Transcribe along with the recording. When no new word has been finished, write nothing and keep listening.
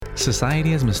Society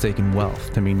has mistaken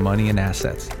wealth to mean money and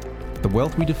assets. The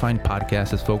Wealth Redefined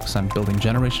podcast is focused on building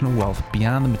generational wealth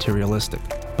beyond the materialistic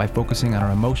by focusing on our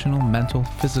emotional, mental,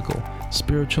 physical,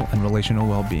 spiritual, and relational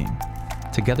well-being.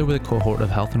 Together with a cohort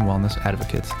of health and wellness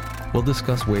advocates, we'll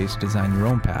discuss ways to design your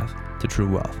own path to true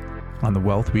wealth on the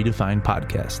Wealth Redefined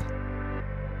podcast.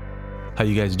 How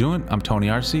you guys doing? I'm Tony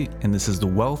Arce, and this is the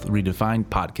Wealth Redefined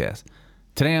podcast.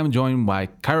 Today I'm joined by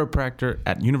chiropractor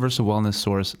at Universal Wellness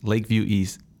Source, Lakeview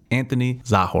East, Anthony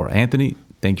Zahor. Anthony,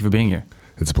 thank you for being here.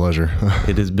 It's a pleasure.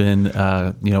 It has been,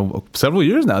 several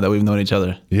years now that we've known each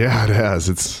other. Yeah, it has.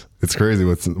 It's crazy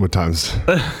what's happened with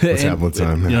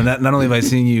time. Not only have I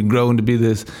seen you grow into be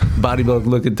this bodybuilder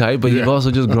looking type, but you've also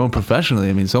just grown professionally.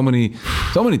 I mean, so many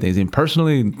things. And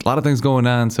personally, a lot of things going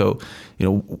on. So,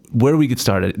 where do we get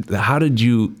started? How did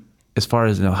you, as far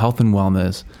as health and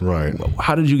wellness, right?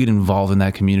 How did you get involved in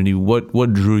that community?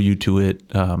 What drew you to it?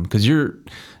 Because you're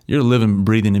living,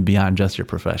 breathing, and beyond just your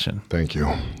profession. Thank you.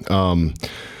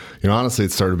 Honestly,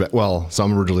 it started so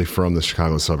I'm originally from the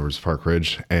Chicago suburbs, Park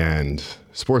Ridge, and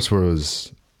sports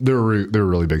they were a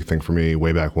really big thing for me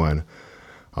way back when.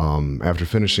 After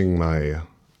finishing my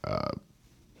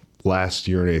last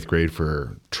year in 8th grade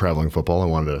for traveling football, I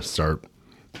wanted to start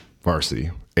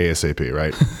varsity ASAP,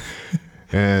 right?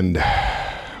 And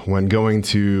when going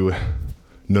to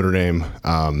Notre Dame,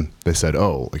 they said,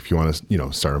 if you want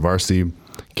to, start a varsity,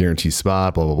 guaranteed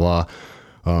spot, blah, blah,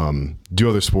 blah. Do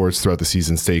other sports throughout the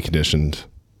season, stay conditioned.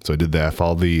 So I did that,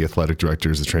 followed the athletic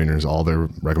directors, the trainers, all their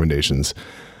recommendations.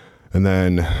 And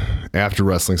then after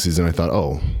wrestling season, I thought,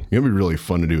 it'd be really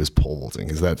fun to do is pole vaulting,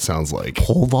 because that sounds like...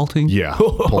 Pole vaulting? Yeah,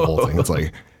 pole vaulting. It's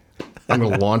like, I'm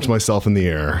going to launch myself in the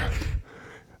air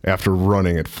after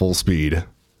running at full speed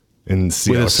and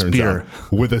see how it turns out.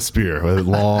 With a spear, with a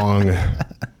long,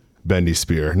 bendy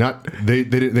spear.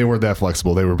 They weren't that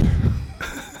flexible. They were...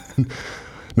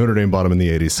 Notre Dame bought them in the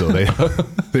 80s, so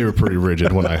they were pretty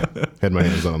rigid when I had my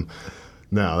hands on them.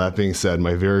 Now, that being said,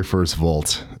 my very first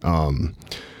vault,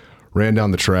 ran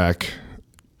down the track,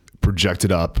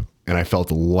 projected up, and I felt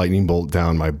a lightning bolt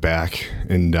down my back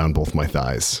and down both my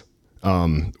thighs.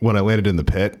 When I landed in the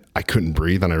pit, I couldn't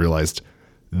breathe, and I realized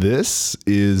this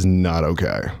is not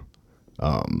okay.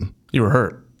 You were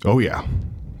hurt. Oh, yeah.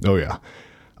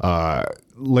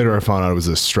 Later, I found out it was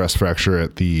a stress fracture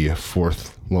at the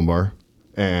 4th lumbar.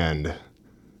 And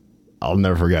I'll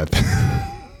never forget.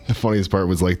 The funniest part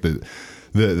was like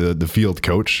the field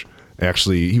coach.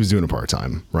 Actually, he was doing it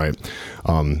part-time, right?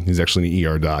 He's actually an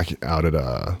ER doc out at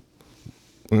I'd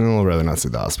rather not say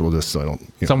the hospital, just so I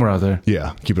don't... Somewhere out there.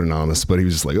 Yeah, keep it anonymous. But he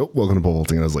was just like, welcome to pole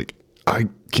vaulting. And I was like, I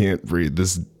can't breathe.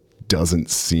 This doesn't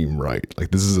seem right.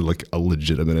 Like, this is like a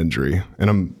legitimate injury. And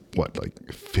I'm,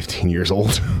 15 years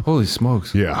old? Holy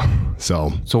smokes. Yeah.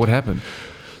 So what happened?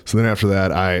 So then after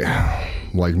that, I,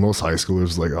 like most high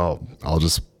schoolers, I'll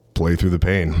just play through the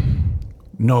pain.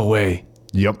 No way.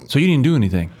 Yep. So you didn't do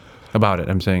anything about it,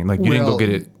 I'm saying? You didn't go get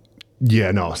it?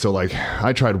 Yeah, no. So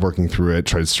I tried working through it,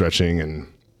 tried stretching, and,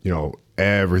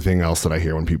 everything else that I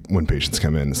hear when patients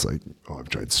come in, it's like, I've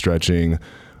tried stretching,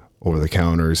 over the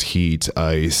counters, heat,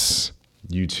 ice,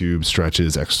 YouTube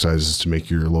stretches, exercises to make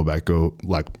your low back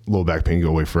pain go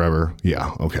away forever.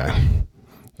 Yeah, okay.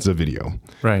 It's a video.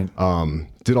 Right.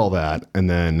 Did all that, and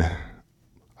then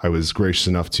I was gracious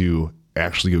enough to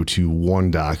actually go to one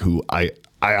doc who I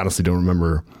honestly don't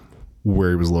remember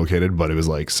where he was located, but it was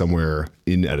somewhere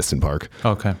in Edison Park.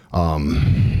 Okay.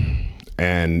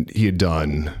 And he had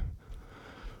done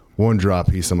one drop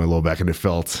piece on my low back, and it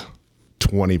felt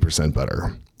 20% better.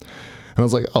 And I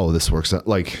was like, this works out.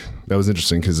 That was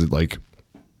interesting because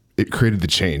it created the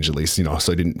change, at least,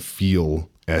 so I didn't feel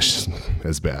as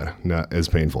bad, not as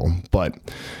painful. But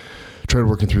tried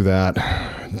working through that,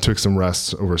 took some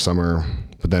rest over summer,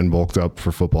 but then bulked up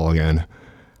for football again.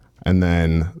 And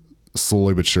then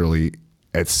slowly but surely,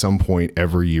 at some point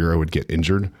every year I would get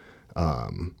injured.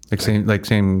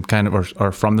 Same kind of,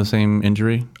 or from the same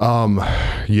injury?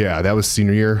 Yeah, that was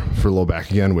senior year for low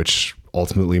back again, which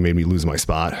ultimately made me lose my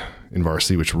spot in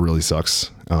varsity, which really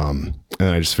sucks. And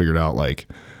then I just figured out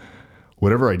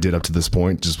whatever I did up to this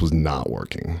point just was not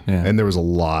working. Yeah. And there was a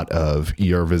lot of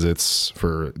ER visits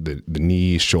for the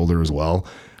knee, shoulder as well.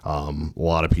 A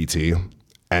lot of PT.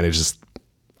 And it just,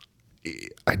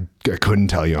 I couldn't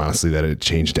tell you honestly that it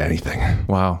changed anything.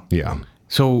 Wow. Yeah.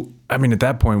 So, I mean, at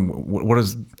that point, what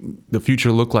does the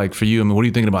future look like for you? I mean, what are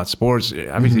you thinking about sports?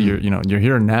 Obviously, you're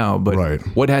here now, but right.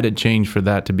 What had to change for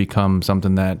that to become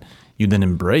something that you then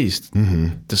embraced,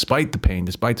 despite the pain,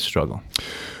 despite the struggle?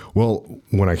 Well,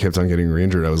 when I kept on getting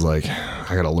re-injured, I was like,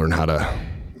 I got to learn how to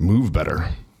move better.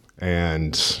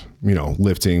 And,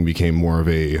 lifting became more of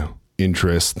a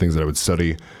interest, things that I would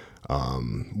study.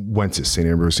 Went to St.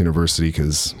 Ambrose University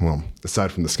because, well,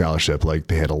 aside from the scholarship, like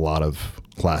they had a lot of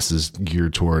classes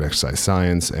geared toward exercise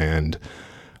science, and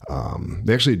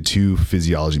they actually had 2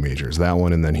 physiology majors, that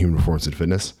one and then human performance and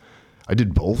fitness. I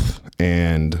did both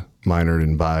and minored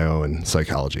in bio and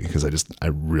psychology because I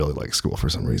really like school for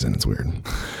some reason. It's weird.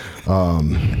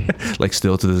 Like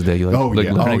still to this day, you like?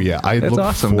 Oh yeah. I That's look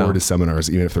awesome, forward though. to seminars,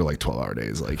 even if they're like 12-hour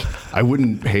days. Like I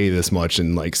wouldn't pay this much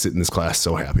and like sit in this class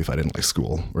so happy if I didn't like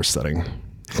school or studying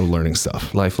or learning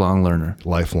stuff. Lifelong learner.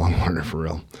 Lifelong learner for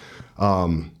real.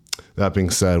 That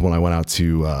being said, when I went out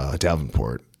to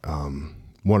Davenport,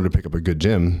 wanted to pick up a good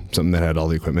gym, something that had all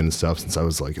the equipment and stuff, since I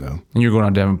was like, And you're going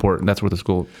on Davenport, and that's where the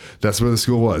school. That's where the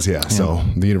school was, yeah. So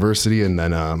the university, and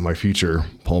then my future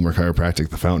Palmer Chiropractic,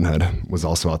 the Fountainhead, was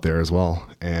also out there as well.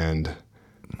 And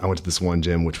I went to this one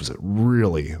gym, which was a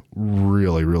really,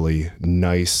 really, really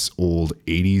nice old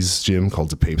 80s gym called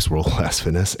DePape's World Class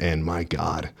Fitness. And my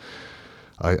God,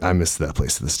 I miss that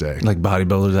place to this day. Like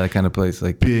bodybuilders, that kind of place.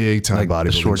 Like big time like the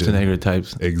bodybuilding gym. Schwarzenegger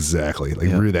types. Exactly. Like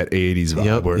really that 80s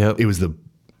vibe where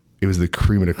it was the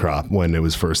cream of the crop when it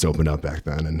was first opened up back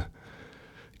then. And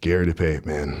Gary DePape,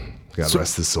 man, God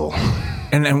rest his soul.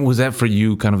 And was that for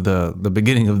you kind of the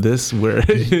beginning of this where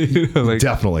like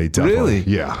Definitely. Really?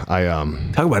 Yeah.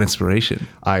 Talk about inspiration.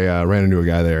 I ran into a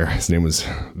guy there. His name was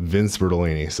Vince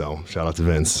Bertolini. So shout out to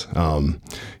Vince.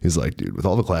 He's like, dude, with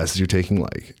all the classes you're taking,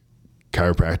 like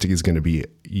chiropractic is going to be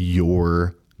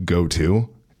your go-to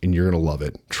and you're going to love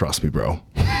it. Trust me, bro.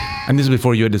 And this is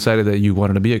before you had decided that you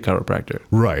wanted to be a chiropractor.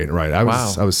 Right. I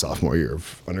was sophomore year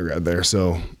of undergrad there.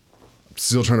 So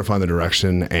still trying to find the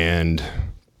direction, and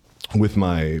with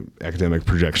my academic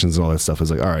projections and all that stuff, I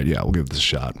was like, all right, yeah, we'll give this a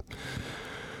shot.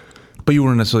 But you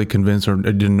weren't necessarily convinced or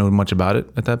didn't know much about it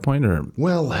at that point, or?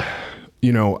 Well,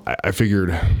 I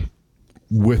figured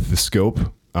with the scope,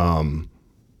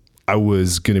 I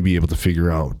was going to be able to figure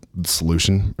out the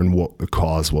solution and what the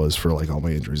cause was for like all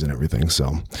my injuries and everything.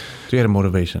 So you had a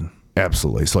motivation.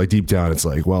 Absolutely. So like deep down, it's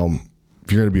like, well,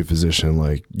 if you're going to be a physician,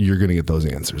 like you're going to get those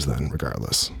answers then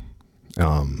regardless.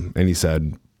 And he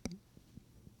said,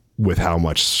 with how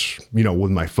much,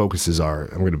 what my focuses are,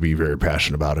 I'm going to be very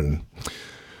passionate about it. And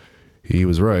he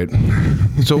was right.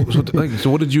 So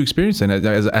what did you experience then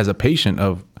as a patient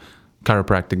of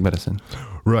chiropractic medicine?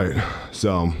 Right.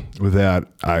 So with that,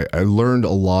 I learned a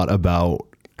lot about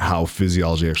how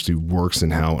physiology actually works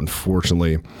and how,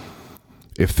 unfortunately,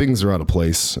 if things are out of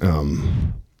place,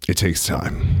 it takes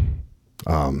time.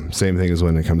 Same thing as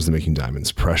when it comes to making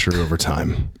diamonds, pressure over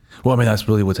time. Well, I mean, that's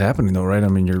really what's happening though, right? I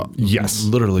mean, yes,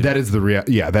 literally. That is the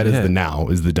is the now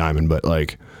is the diamond. But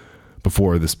like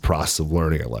before this process of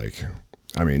learning it,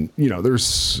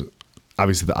 there's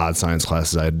obviously the odd science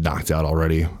classes I had knocked out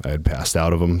already. I had passed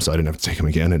out of them, so I didn't have to take them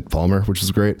again at Palmer, which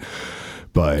was great.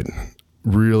 But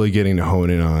really getting to hone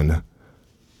in on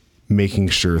making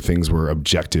sure things were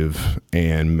objective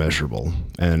and measurable.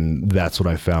 And that's what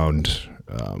I found,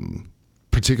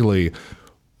 particularly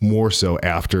more so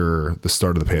after the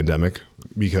start of the pandemic,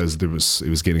 because it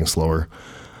was getting slower.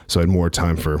 So I had more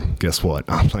time for, guess what,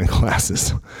 online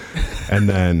classes. And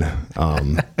then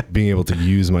being able to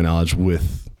use my knowledge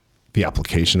with the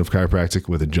application of chiropractic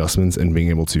with adjustments and being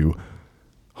able to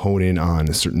hone in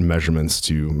on certain measurements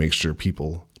to make sure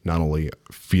people not only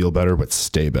feel better, but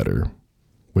stay better,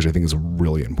 which I think is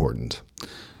really important.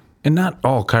 And not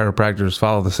all chiropractors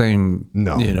follow the same.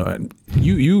 No.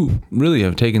 You really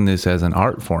have taken this as an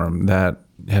art form that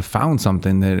have found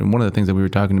something that, and one of the things that we were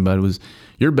talking about was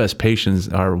your best patients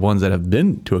are ones that have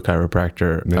been to a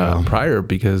chiropractor prior,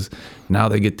 because now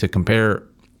they get to compare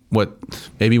what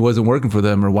maybe wasn't working for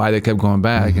them or why they kept going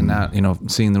back and not,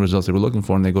 seeing the results they were looking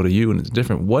for, and they go to you and it's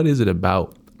different. What is it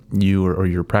about you or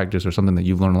your practice or something that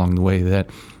you've learned along the way that,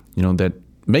 that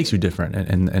makes you different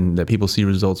and that people see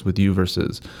results with you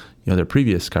versus, their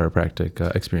previous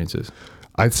chiropractic experiences?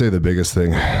 I'd say the biggest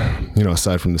thing,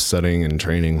 aside from the studying and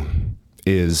training,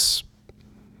 is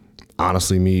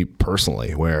honestly me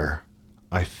personally, where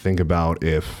I think about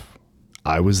if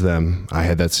I was them, I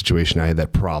had that situation, I had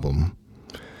that problem,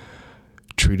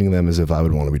 treating them as if I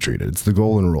would want to be treated. It's the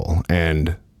golden rule.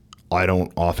 And I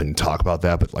don't often talk about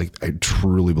that, but like I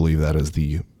truly believe that is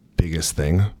the biggest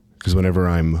thing, because whenever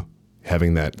I'm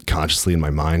having that consciously in my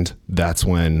mind, that's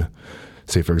when,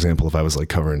 say for example, if I was like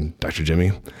covering Dr.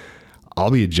 Jimmy,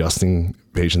 I'll be adjusting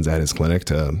patients at his clinic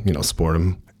to, support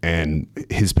him. And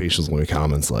his patients will make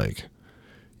comments like,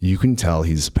 you can tell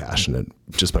he's passionate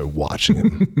just by watching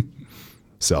him.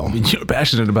 So you're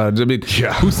passionate about it. I mean,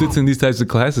 who sits in these types of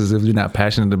classes if you're not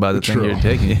passionate about the thing you're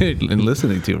taking and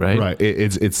listening to, right? Right.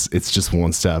 It's just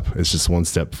one step. It's just one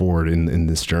step forward in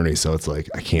this journey. So it's like,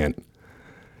 I can't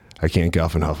I can't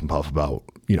guff and huff and puff about,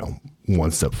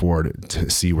 one step forward to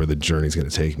see where the journey is going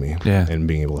to take me and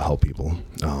being able to help people.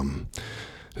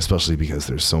 Especially because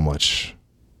there's so much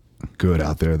good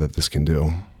out there that this can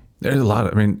do. There's a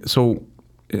lot.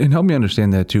 And help me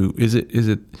understand that too. Is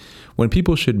it when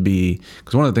people should be,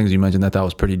 because one of the things you mentioned that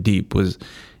was pretty deep was,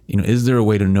 is there a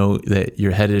way to know that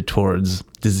you're headed towards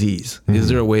disease? Mm-hmm. Is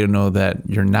there a way to know that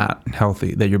you're not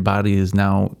healthy, that your body is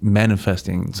now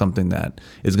manifesting something that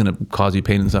is going to cause you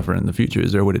pain and suffering in the future?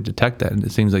 Is there a way to detect that? And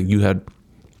it seems like you had,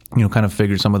 kind of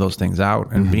figured some of those things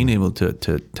out and being able to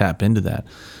tap into that.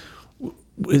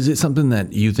 Is it something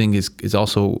that you think is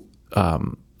also,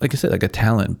 like I said, like a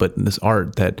talent, but in this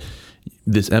art that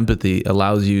this empathy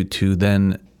allows you to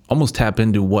then almost tap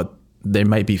into what they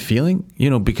might be feeling,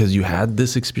 because you had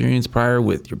this experience prior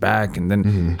with your back and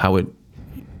then how it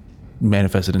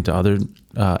manifested into other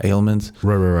ailments.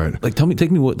 Right. Like, take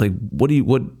me what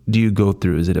do you go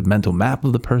through? Is it a mental map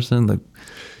of the person? Like,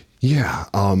 yeah,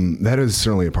 that is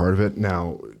certainly a part of it.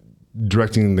 Now,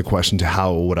 directing the question to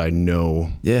how would I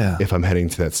know if I'm heading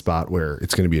to that spot where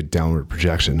it's going to be a downward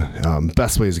projection?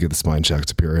 Best way is to get the spine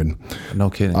checked, period. No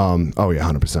kidding.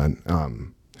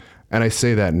 100%. And I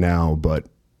say that now, but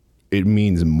it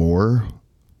means more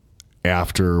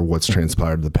after what's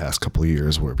transpired the past couple of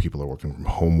years where people are working from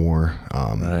home more.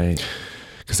 Right.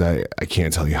 Because I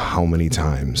can't tell you how many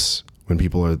times when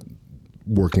people are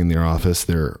working in their office,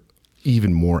 they're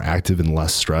even more active and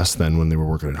less stressed than when they were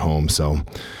working at home. So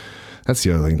that's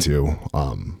the other thing too.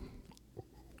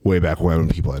 Way back when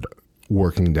people had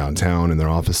working downtown in their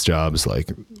office jobs,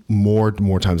 like more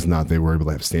times than not, they were able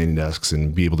to have standing desks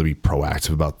and be able to be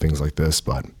proactive about things like this.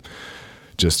 But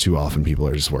just too often people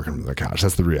are just working from their couch.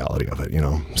 That's the reality of it,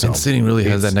 So, and sitting really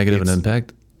has that negative an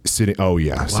impact? Sitting,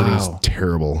 sitting is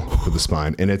terrible for the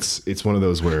spine. And it's one of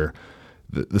those where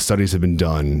the studies have been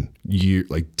done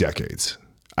decades.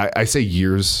 I say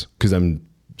years because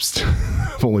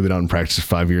I've only been out in practice for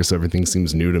 5 years, so everything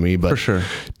seems new to me, but for sure,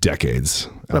 decades.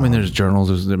 There's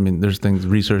journals. There's things,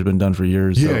 research been done for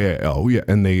years. Yeah. Oh yeah.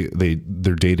 And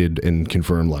they're dated and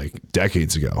confirmed like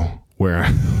decades ago, where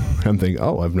I'm thinking,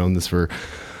 I've known this for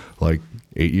like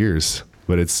 8 years,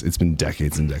 but it's been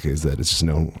decades and decades that it's just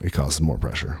it causes more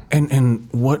pressure. And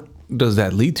what does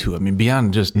that lead to?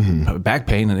 Beyond just back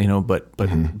pain,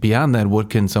 but beyond that, what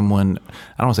can someone,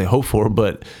 I don't want to say hope for,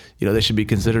 but they should be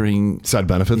considering side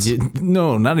benefits.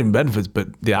 No, not even benefits, but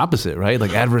the opposite, right?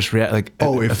 Like adverse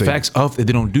effects if they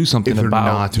don't do something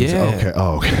about. Okay.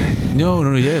 Oh, okay.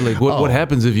 No. Yeah. Like what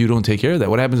happens if you don't take care of that?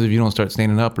 What happens if you don't start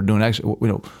standing up or doing action?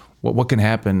 What can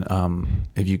happen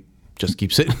if you just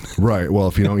keep sitting? Right. Well,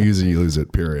 if you don't use it, you lose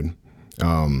it. Period.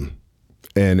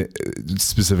 And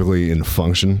specifically in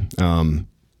function,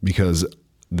 because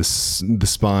the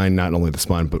spine, not only the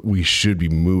spine, but we should be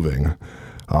moving.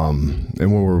 And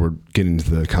when we're getting into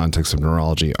the context of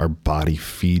neurology, our body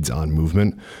feeds on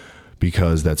movement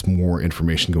because that's more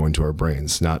information going to our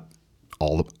brains, not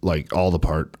all the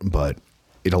part, but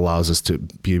it allows us to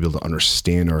be able to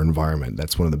understand our environment.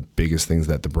 That's one of the biggest things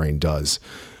that the brain does.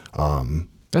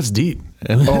 That's deep.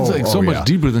 And it's much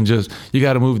deeper than just, you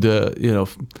got to move to,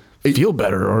 feel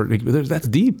better, or that's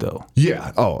deep though.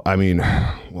 Yeah. Oh, I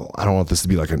don't want this to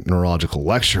be like a neurological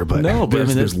lecture, but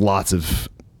there's lots of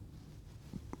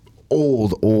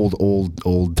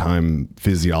old time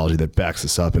physiology that backs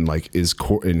this up and is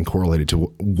correlated to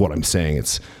what I'm saying.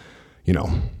 It's,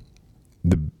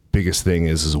 the biggest thing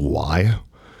is why.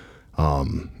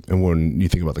 And when you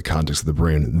think about the context of the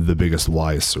brain, the biggest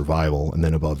why is survival. And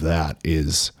then above that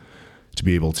is to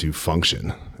be able to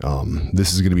function.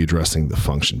 This is going to be addressing the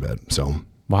function bit. So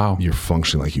wow, you're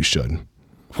functioning like you should.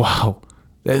 Wow.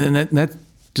 And that's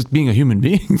just being a human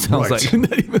being sounds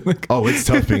right. like. Oh, it's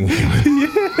tough being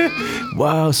human.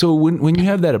 Wow. So when you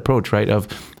have that approach, right, of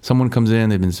someone comes in,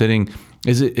 they've been sitting,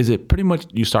 is it pretty much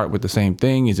you start with the same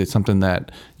thing? Is it something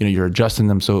that, you're adjusting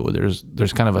them so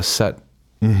there's kind of a set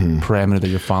parameter that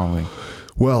you're following?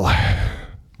 Well,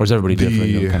 or is everybody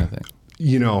different, kind of thing?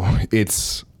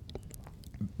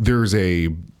 There's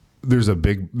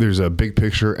a big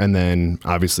picture, and then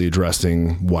obviously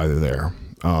addressing why they're there.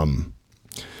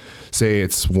 Say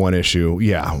it's one issue.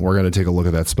 Yeah, we're going to take a look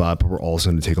at that spot, but we're also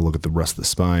going to take a look at the rest of the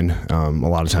spine. A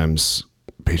lot of times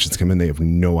patients come in, they have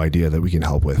no idea that we can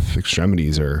help with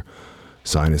extremities or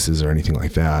sinuses or anything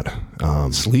like that.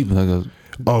 Sleep.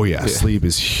 Sleep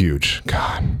is huge.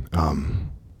 God. I'll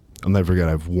never forget,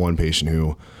 I have one patient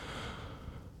who,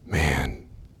 man,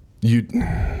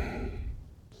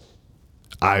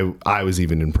 I was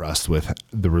even impressed with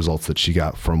the results that she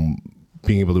got from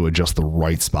being able to adjust the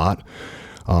right spot.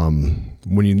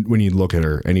 When you look at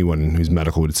her, anyone who's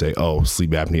medical would say,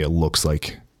 sleep apnea looks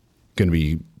like going to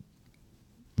be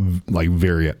like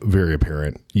very, very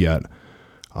apparent. Yet,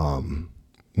 when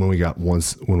we got one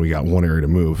area to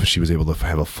move, she was able to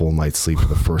have a full night's sleep for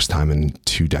the first time in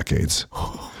 2 decades.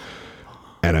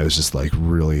 And I was just like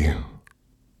really,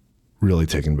 really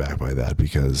taken back by that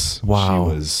because she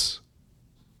was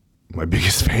my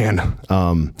biggest fan.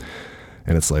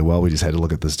 And it's like, well, we just had to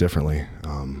look at this differently.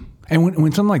 And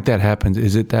when something like that happens,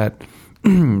 is it that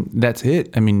that's it?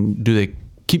 I mean, do they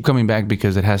keep coming back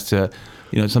because it has to,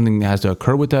 something has to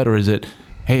occur with that? Or is it,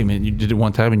 hey, man, you did it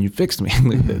one time and you fixed me?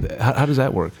 How does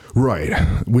that work? Right.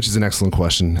 Which is an excellent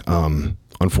question.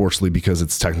 Unfortunately, because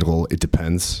it's technical, it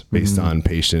depends based on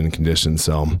patient and condition.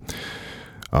 So,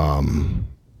 a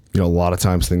lot of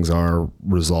times things are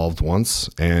resolved once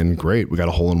and great. We got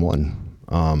a hole in one.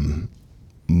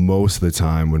 Most of the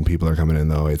time when people are coming in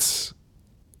though,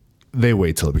 they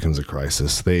wait till it becomes a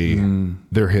crisis.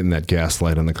 They're hitting that gas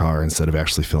light on the car instead of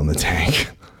actually filling the tank.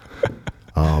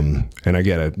 And I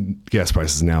get it. Gas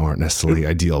prices now aren't necessarily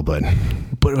ideal, but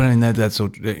I mean that's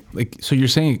so so you're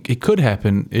saying it could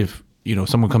happen if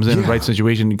someone comes in the right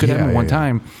situation. It could happen one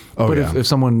time, but if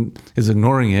someone is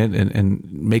ignoring it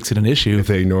and makes it an issue, if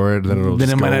they ignore it, then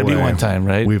it might not be one time,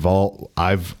 right?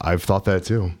 I've thought that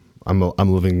too. I'm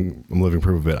living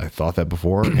proof of it. I thought that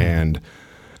before, and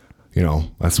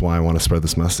that's why I want to spread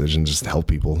this message and just help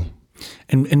people.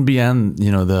 And beyond,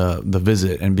 the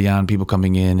visit and beyond people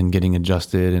coming in and getting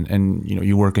adjusted and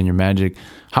you work in your magic,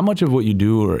 how much of what you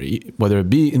do, or whether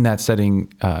it be in that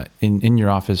setting, in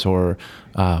your office or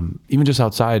even just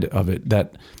outside of it,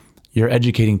 that you're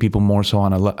educating people more so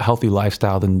on a healthy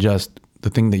lifestyle than just the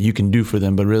thing that you can do for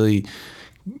them, but really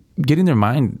getting their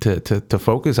mind to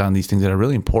focus on these things that are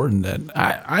really important, that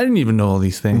I didn't even know all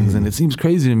these things. And it seems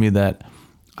crazy to me that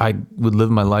I would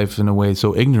live my life in a way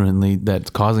so ignorantly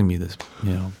that's causing me this,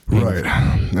 Right.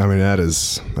 I mean, that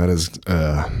is,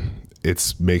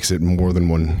 it makes it more than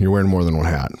one. You're wearing more than one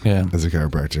hat as a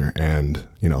chiropractor. And,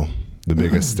 the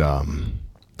biggest,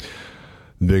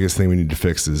 biggest thing we need to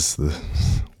fix is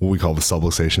what we call the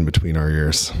subluxation between our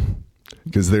ears.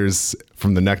 Because there's,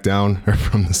 from the neck down or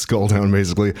from the skull down,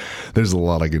 basically, there's a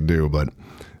lot I could do. But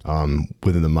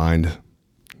within the mind,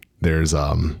 there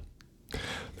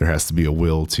has to be a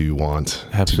will to want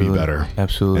to be better.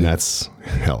 Absolutely. And that's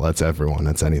everyone.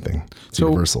 That's anything. It's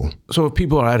universal. So if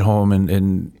people are at home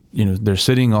and they're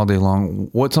sitting all day long,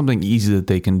 what's something easy that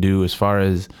they can do as far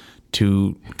as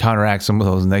to counteract some of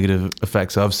those negative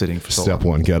effects of sitting for so long? Step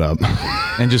 1, get up.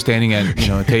 And just standing at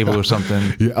a table or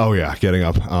something. Yeah. Oh yeah, getting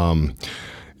up.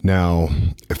 Now,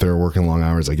 if they're working long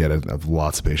hours, I get it. I have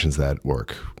lots of patients that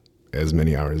work as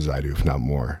many hours as I do, if not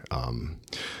more.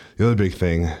 The other big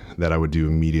thing that I would do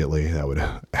immediately that would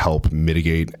help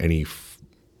mitigate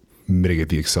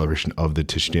the acceleration of the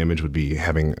tissue damage would be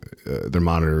having their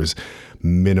monitors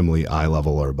minimally eye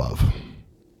level or above.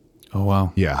 Oh,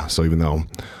 wow. Yeah. So even though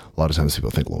a lot of times people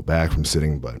think low back from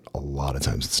sitting, but a lot of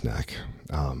times it's neck.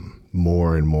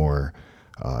 More and more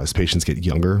as patients get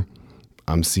younger,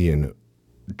 I'm seeing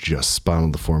just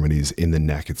spinal deformities in the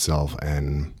neck itself,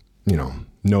 and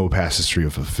no past history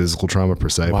of a physical trauma per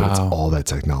se, but it's all that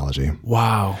technology.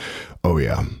 Wow. Oh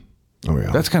yeah.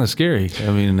 That's kind of scary. I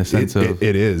mean, in the sense of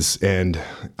it is. And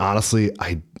honestly,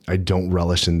 I don't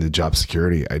relish in the job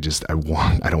security. I don't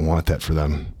want that for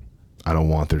them. I don't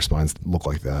want their spines to look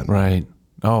like that. Right.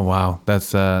 Oh wow.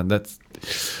 That's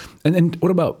and what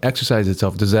about exercise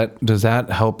itself? Does that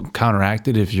help counteract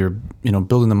it if you're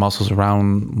building the muscles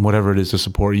around whatever it is to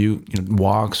support you,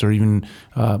 walks or even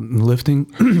lifting?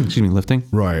 Lifting.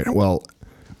 Right. Well,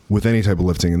 with any type of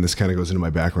lifting, and this kind of goes into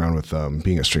my background with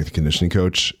being a strength and conditioning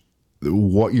coach,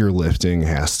 what you're lifting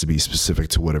has to be specific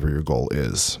to whatever your goal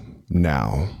is.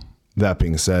 Now, that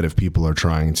being said, if people are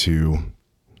trying to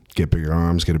get bigger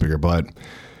arms, get a bigger butt,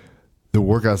 the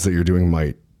workouts that you're doing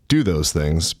might do those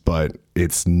things, but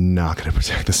it's not going to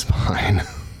protect the spine.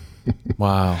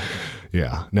 Wow.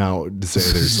 Yeah. Now to say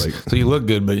there's like, so you look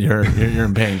good, but you're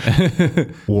in pain.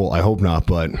 Well, I hope not,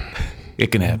 but it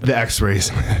can happen. The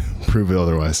X-rays prove it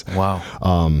otherwise. Wow.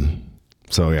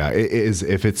 So yeah, it is.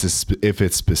 If it's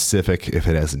specific, if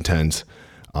it has intent,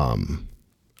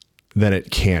 then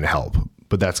it can help.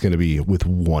 But that's going to be with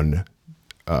one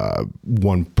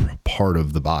part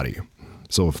of the body.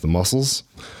 So if the muscles,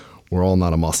 we're all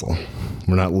not a muscle.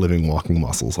 We're not living, walking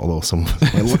muscles, although some of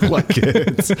us might look like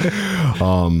it.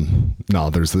 No,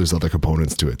 there's other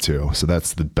components to it too. So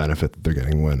that's the benefit that they're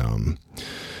getting when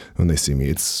they see me.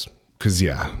 It's because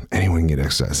anyone can get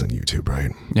exercise on YouTube,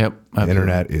 right? Yep. The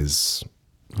internet is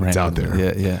it's out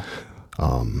there. Yeah.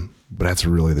 But that's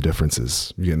really the difference,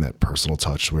 is you're getting that personal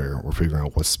touch where we're figuring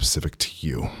out what's specific to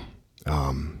you.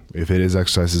 If it is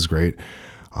exercise, is great.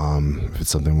 If it's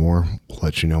something more, we'll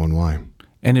let you know and why.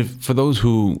 And if for those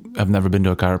who have never been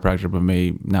to a chiropractor, but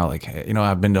may now like, hey, you know,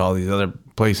 I've been to all these other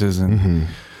places and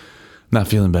not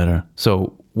feeling better.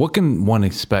 So what can one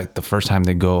expect the first time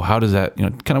they go? How does that, you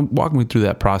know, kind of walk me through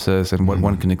that process and what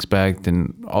one can expect,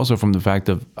 and also from the fact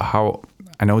of how,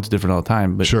 I know it's different all the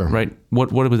time, but Sure. right,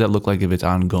 what does that look like if it's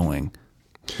ongoing?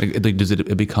 Like, does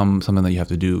it become something that you have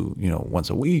to do, you know, once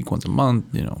a week, once a month,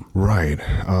 you know? Right.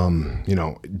 You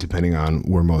know, depending on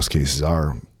where most cases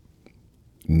are,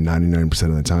 99%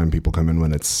 of the time people come in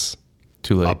when it's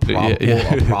Too late. a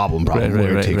problem Right,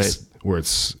 where right, it takes, where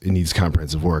it needs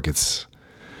comprehensive work. It's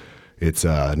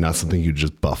not something you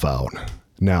just buff out.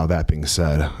 Now, that being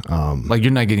said, like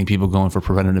you're not getting people going for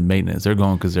preventative maintenance. They're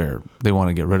going because they want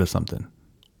to get rid of something.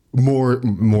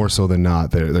 more so than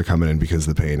not, they're coming in because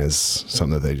the pain is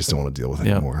something that they just don't want to deal with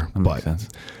anymore. That makes sense.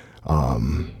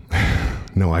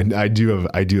 No, I do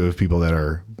have people that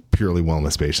are purely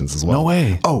wellness patients as well. No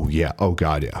way. Oh yeah. Oh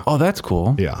God, yeah. Oh, that's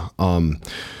cool. Yeah.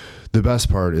 The best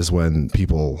part is when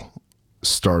people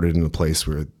started in a place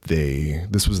where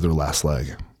this was their last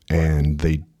leg and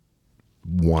they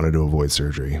wanted to avoid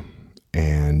surgery,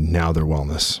 and now they're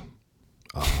wellness.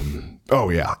 Oh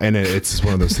yeah. And it's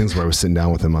one of those things where I was sitting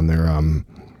down with them on their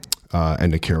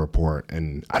end of care report,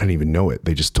 and I didn't even know it.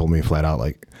 They just told me flat out,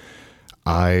 like,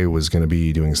 I was going to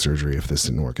be doing surgery if this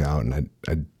didn't work out, and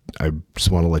I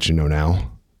just want to let you know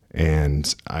now.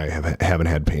 And I haven't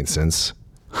had pain since.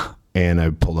 And I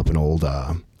pulled up an old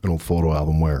photo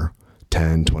album where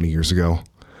 10, 20 years ago,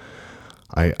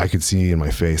 I could see in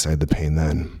my face I had the pain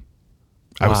then.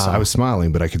 Wow. I was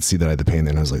smiling, but I could see that I had the pain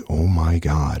then. I was like, oh my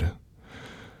God.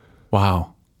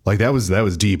 Wow. Like that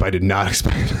was deep. I did not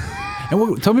expect.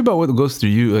 And tell me about what goes through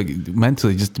you, like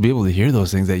mentally, just to be able to hear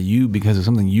those things that you, because of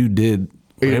something you did,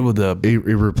 were able to. It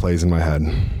replays in my head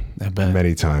I bet.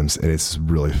 many times, and it's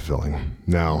really fulfilling.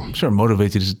 Now, I'm sure it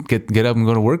motivates you to just get up and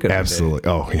go to work every day. absolutely.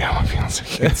 Oh yeah, my fiance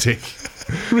can't take.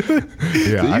 Really?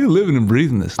 Yeah, So you living and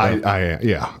breathing this stuff.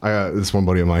 This one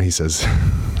buddy of mine, he says,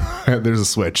 there's a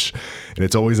switch, and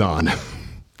it's always on.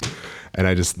 And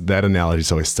that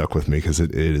analogy's always stuck with me because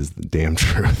it is the damn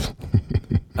truth.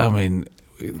 I mean,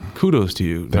 kudos to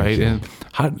you, right? you.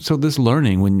 And so this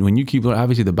learning, when you keep learning,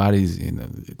 obviously the body's, you know,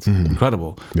 it's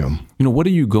incredible. Yeah. You know, what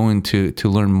are you going to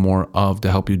learn more of to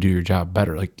help you do your job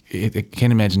better? Like, I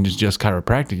can't imagine it's just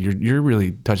chiropractic. You're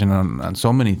really touching on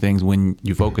so many things when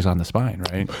you focus on the spine,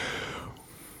 right?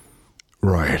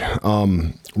 Right.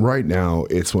 Right now,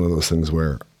 it's one of those things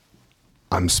where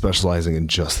I'm specializing in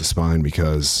just the spine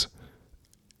because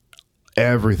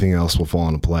everything else will fall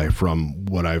into play from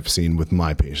what I've seen with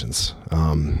my patients.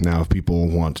 Now, if people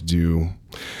want to do,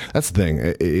 that's the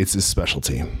thing, it's a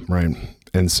specialty, right?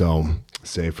 And so,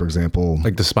 say, for example,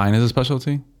 Like the spine is a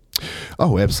specialty?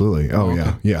 oh, absolutely. Oh,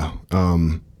 okay. yeah.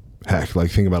 Heck, like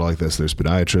think about it like this. There's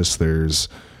podiatrists, there's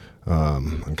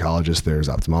oncologists, there's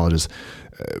ophthalmologists.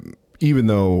 Even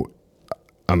though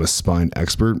I'm a spine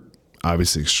expert,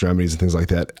 obviously extremities and things like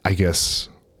that, I guess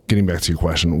getting back to your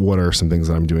question, what are some things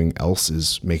that I'm doing else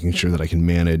is making sure that I can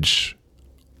manage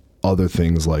other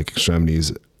things like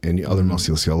extremities and other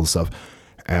musculoskeletal stuff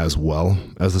as well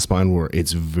as the spine, where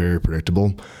it's very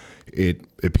predictable. It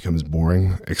becomes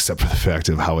boring, except for the fact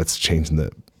of how it's changing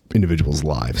the individuals'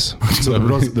 lives. So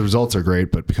the results are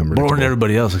great, but become predictable. More than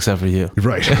everybody else except for you.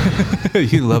 Right.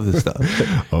 You love this stuff.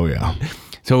 Oh yeah.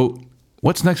 So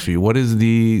what's next for you? What is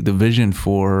the vision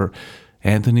for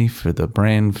Anthony, for the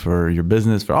brand, for your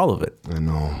business, for all of it? I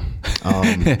know.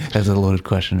 That's a loaded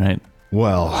question, right?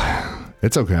 Well,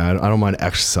 it's okay. I don't mind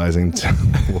exercising.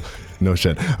 Well, no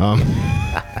shit.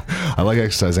 I like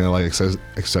exercising. I like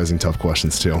exercising tough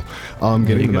questions too.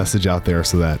 Getting the message out there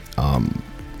so that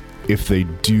if they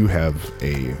do have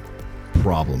a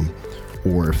problem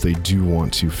or if they do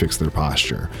want to fix their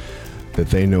posture, that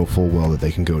they know full well that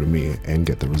they can go to me and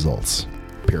get the results,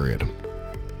 period.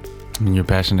 I mean, you're a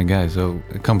passionate guy, so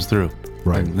it comes through.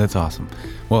 Right. And that's awesome.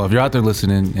 Well, if you're out there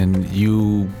listening and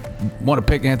you want to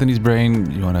pick Anthony's brain,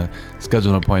 you want to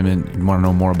schedule an appointment, you want to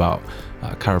know more about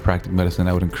chiropractic medicine,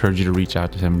 I would encourage you to reach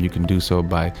out to him. You can do so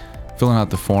by filling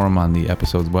out the form on the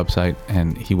episode's website,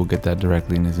 and he will get that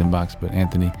directly in his inbox. But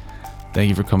Anthony, thank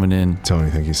you for coming in.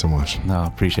 Tony, thank you so much. No,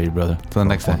 appreciate you, brother. Till the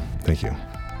next time. Thank you.